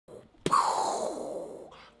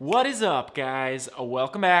What is up, guys?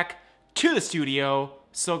 Welcome back to the studio.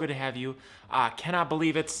 So good to have you. Cannot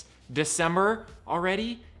believe it's December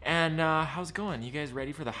already. And how's it going? You guys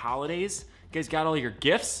ready for the holidays? You guys got all your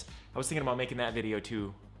gifts? I was thinking about making that video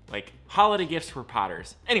too, like holiday gifts for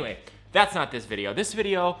potters. Anyway, that's not this video. This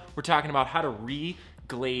video, we're talking about how to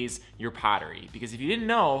re-glaze your pottery. Because if you didn't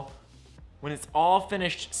know, when it's all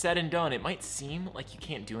finished, said and done, it might seem like you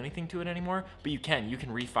can't do anything to it anymore, but you can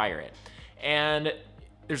refire it. And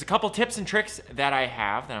there's a couple tips and tricks that I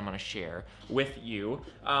have that I'm gonna share with you.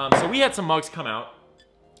 So we had some mugs come out,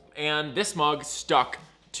 and this mug stuck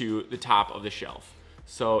to the top of the shelf.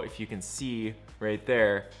 So if you can see right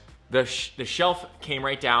there, the shelf came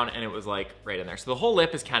right down and it was like right in there. So the whole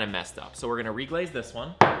lip is kind of messed up. So we're gonna re-glaze this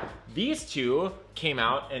one. These two came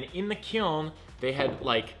out, and in the kiln, they had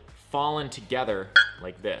like fallen together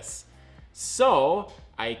like this. So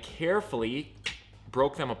I carefully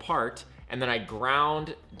broke them apart, and then I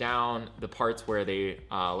ground down the parts where they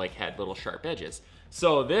like had little sharp edges.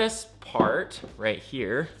 So this part right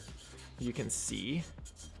here, you can see,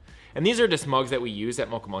 and these are just mugs that we use at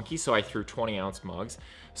Mocha, so I threw 20-ounce mugs.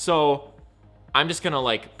 So I'm just gonna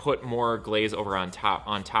like put more glaze over on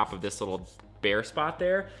top of this little bare spot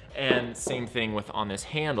there, and same thing with on this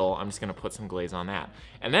handle. I'm just gonna put some glaze on that.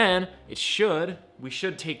 And then we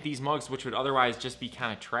should take these mugs, which would otherwise just be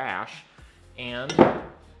kind of trash, and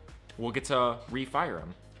we'll get to refire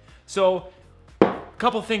them. So a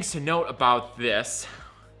couple things to note about this.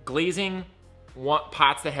 Glazing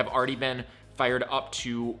pots that have already been fired up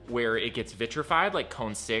to where it gets vitrified, like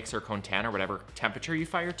cone 6 or cone 10 or whatever temperature you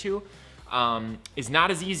fire to, is not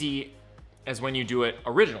as easy as when you do it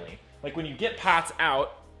originally. Like when you get pots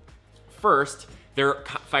out first, they're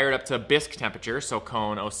fired up to bisque temperature, so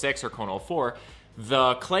cone 06 or cone 04.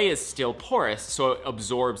 The clay is still porous, so it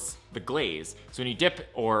absorbs the glaze. So when you dip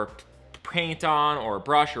or paint on or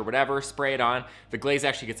brush or whatever, spray it on, the glaze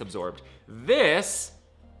actually gets absorbed. This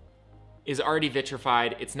is already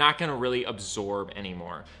vitrified. It's not gonna really absorb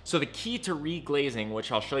anymore. So the key to re-glazing,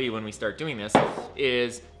 which I'll show you when we start doing this,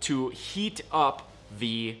 is to heat up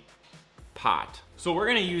the pot. So we're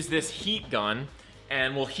gonna use this heat gun,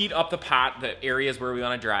 and we'll heat up the pot, the areas where we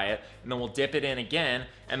wanna dry it, and then we'll dip it in again,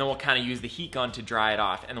 and then we'll kinda use the heat gun to dry it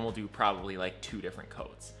off, and then we'll do probably like 2 different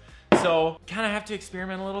coats. So kinda have to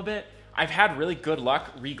experiment a little bit. I've had really good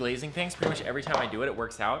luck re-glazing things. Pretty much every time I do it, it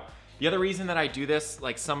works out. The other reason that I do this,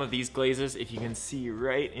 like some of these glazes, if you can see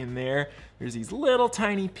right in there, there's these little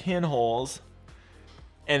tiny pinholes,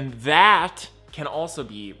 and that can also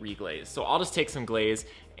be re-glazed. So I'll just take some glaze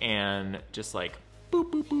and just like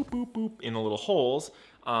boop, boop, boop, boop, boop in the little holes.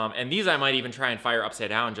 And these I might even try and fire upside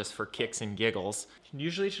down just for kicks and giggles.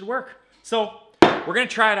 Usually it should work. So we're gonna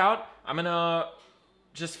try it out. I'm gonna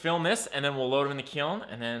just film this, and then we'll load them in the kiln,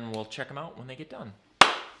 and then we'll check them out when they get done.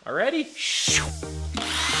 Alrighty?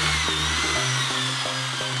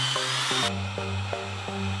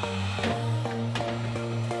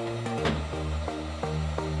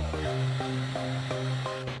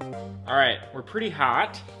 All right, we're pretty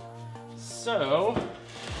hot. So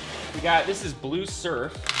this is Blue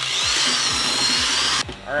Surf.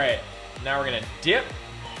 All right, now we're gonna dip.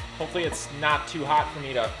 Hopefully it's not too hot for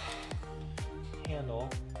me to handle.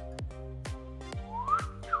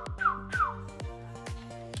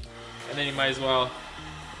 And then you might as well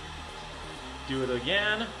do it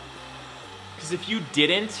again. Because if you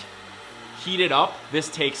didn't heat it up, this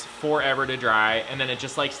takes forever to dry, and then it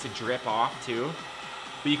just likes to drip off too.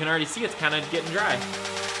 But you can already see it's kind of getting dry.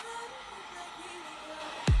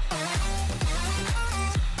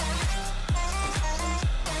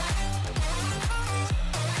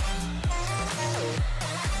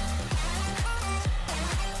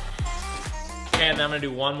 Okay, and then I'm gonna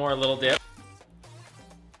do one more little dip.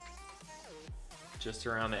 Just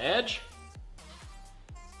around the edge.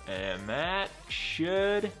 And that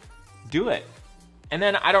should do it. And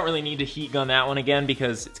then I don't really need to heat gun that one again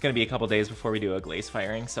because it's gonna be a couple days before we do a glaze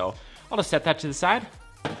firing. So I'll just set that to the side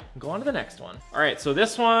and go on to the next one. All right, so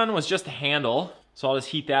this one was just a handle. So I'll just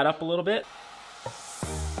heat that up a little bit.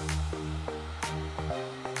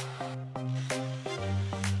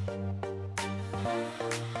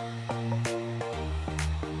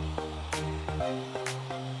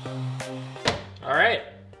 All right,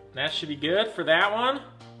 that should be good for that one.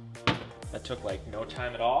 That took like no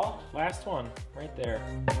time at all. Last one, right there.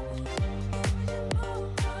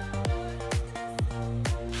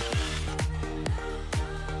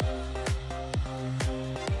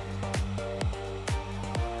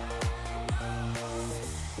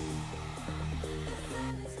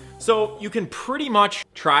 So you can pretty much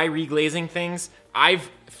try reglazing things.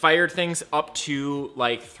 I've fired things up to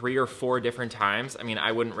like 3 or 4 different times, I mean,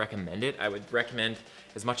 I wouldn't recommend it. I would recommend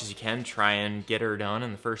as much as you can, try and get her done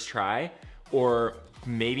in the first try, or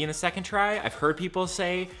maybe in the second try. I've heard people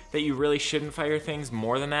say that you really shouldn't fire things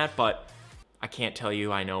more than that, but I can't tell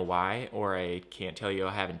you I know why, or I can't tell you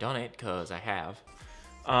I haven't done it, because I have.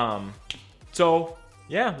 So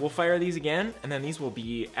yeah, we'll fire these again, and then these will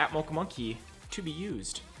be at Mocha Monkey to be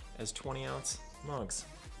used as 20-ounce mugs.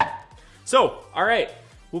 So, all right,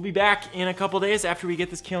 we'll be back in a couple days after we get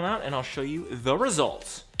this kiln out, and I'll show you the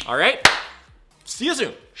results. All right, see you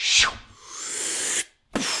soon.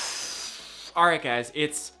 All right, guys,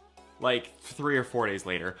 it's like 3 or 4 days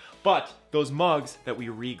later, but those mugs that we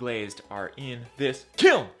reglazed are in this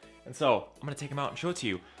kiln. And so I'm gonna take them out and show it to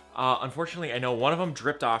you. Unfortunately, I know one of them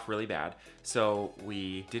dripped off really bad, so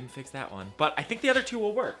we didn't fix that one, but I think the other 2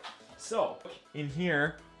 will work. So in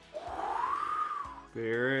here,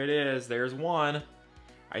 there it is, there's one.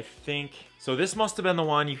 I think, so this must have been the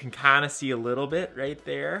one you can kind of see a little bit right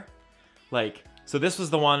there. Like, so this was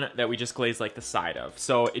the one that we just glazed like the side of.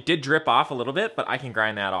 So it did drip off a little bit, but I can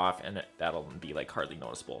grind that off and that'll be like hardly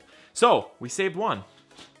noticeable. So we saved one,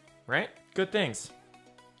 right? Good things,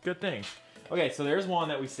 good things. Okay, so there's one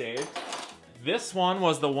that we saved. This one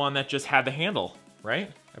was the one that just had the handle, right?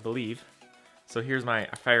 I believe. So here's I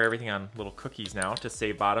fire everything on little cookies now to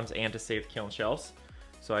save bottoms and to save the kiln shelves.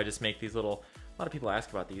 So I just make these little, a lot of people ask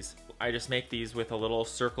about these. I just make these with a little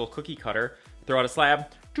circle cookie cutter, throw out a slab,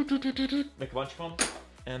 make a bunch of them,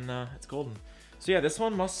 and it's golden. So yeah, this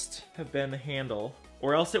one must have been the handle,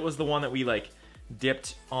 or else it was the one that we like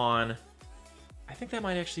dipped on. I think that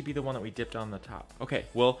might actually be the one that we dipped on the top. Okay,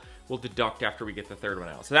 we'll deduct after we get the third one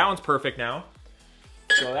out. So that one's perfect now.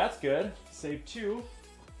 So that's good. Save 2.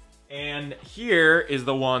 And here is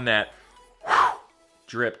the one that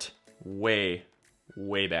dripped way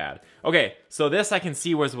bad. Okay, so this I can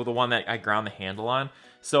see was the one that I ground the handle on.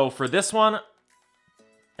 So for this one,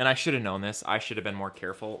 and I should have known this, I should have been more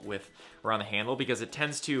careful with around the handle, because it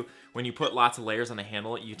tends to, when you put lots of layers on the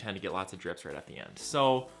handle, you tend to get lots of drips right at the end.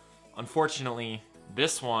 So unfortunately,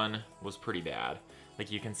 this one was pretty bad. Like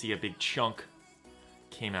you can see a big chunk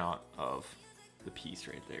came out of the piece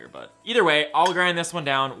right there. But either way, I'll grind this one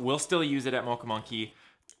down. We'll still use it at Mocha Monkey.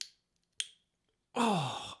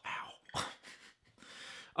 Oh,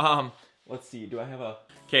 ow. Let's see, do I have a...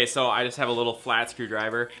 Okay, so I just have a little flat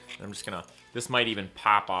screwdriver. I'm just gonna, this might even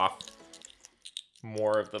pop off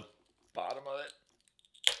more of the bottom of it.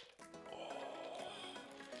 Oh.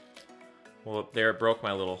 Well, there it broke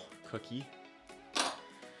my little cookie.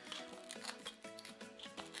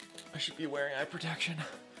 I should be wearing eye protection.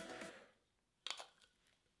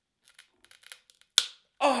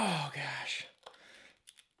 Oh gosh.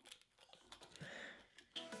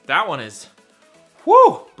 That one is,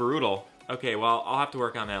 whoo, brutal. Okay, well, I'll have to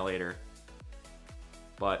work on that later.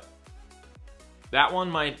 But that one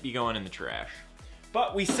might be going in the trash.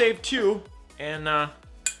 But we saved 2, and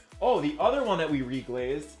oh, the other one that we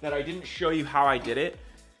reglazed that I didn't show you how I did it,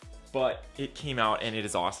 but it came out and it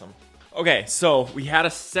is awesome. Okay, so we had a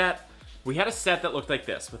set that looked like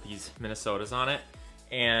this with these Minnesotas on it,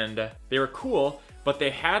 and they were cool, but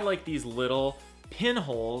they had like these little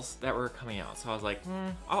pinholes that were coming out. So I was like,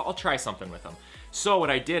 I'll try something with them. So what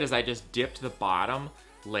I did is I just dipped the bottom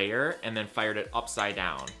layer and then fired it upside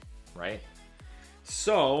down, right?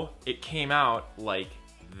 So it came out like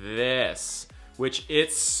this, which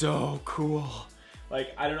it's so cool.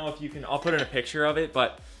 Like, I don't know if you can, I'll put in a picture of it,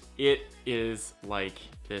 but it is like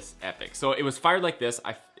this epic. So it was fired like this.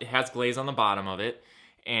 It has glaze on the bottom of it.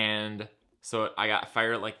 And so I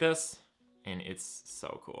fired it like this, and it's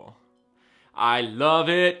so cool. I love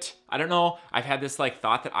it. I don't know, I've had this like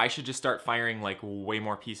thought that I should just start firing like way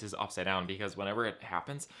more pieces upside down, because whenever it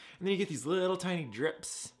happens, and then you get these little tiny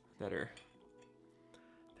drips that are,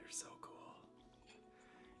 they're so cool.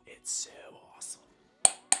 It's so awesome.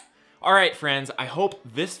 All right, friends, I hope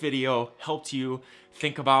this video helped you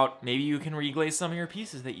think about maybe you can reglaze some of your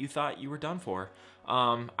pieces that you thought you were done for.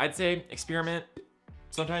 I'd say experiment.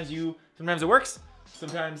 Sometimes it works,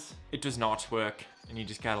 sometimes it does not work, and you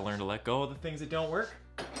just gotta learn to let go of the things that don't work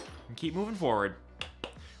and keep moving forward.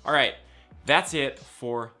 All right, that's it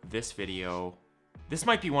for this video. This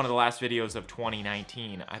might be one of the last videos of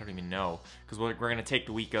 2019. I don't even know, because we're gonna take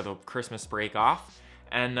the week of the Christmas break off.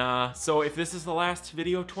 And so if this is the last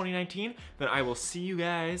video of 2019, then I will see you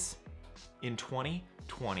guys in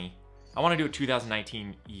 2020. I wanna do a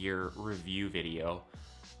 2019 year review video,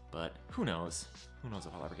 but who knows? Who knows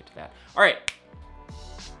if I'll ever get to that. All right,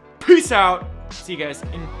 peace out. See you guys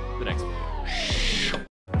in the next video.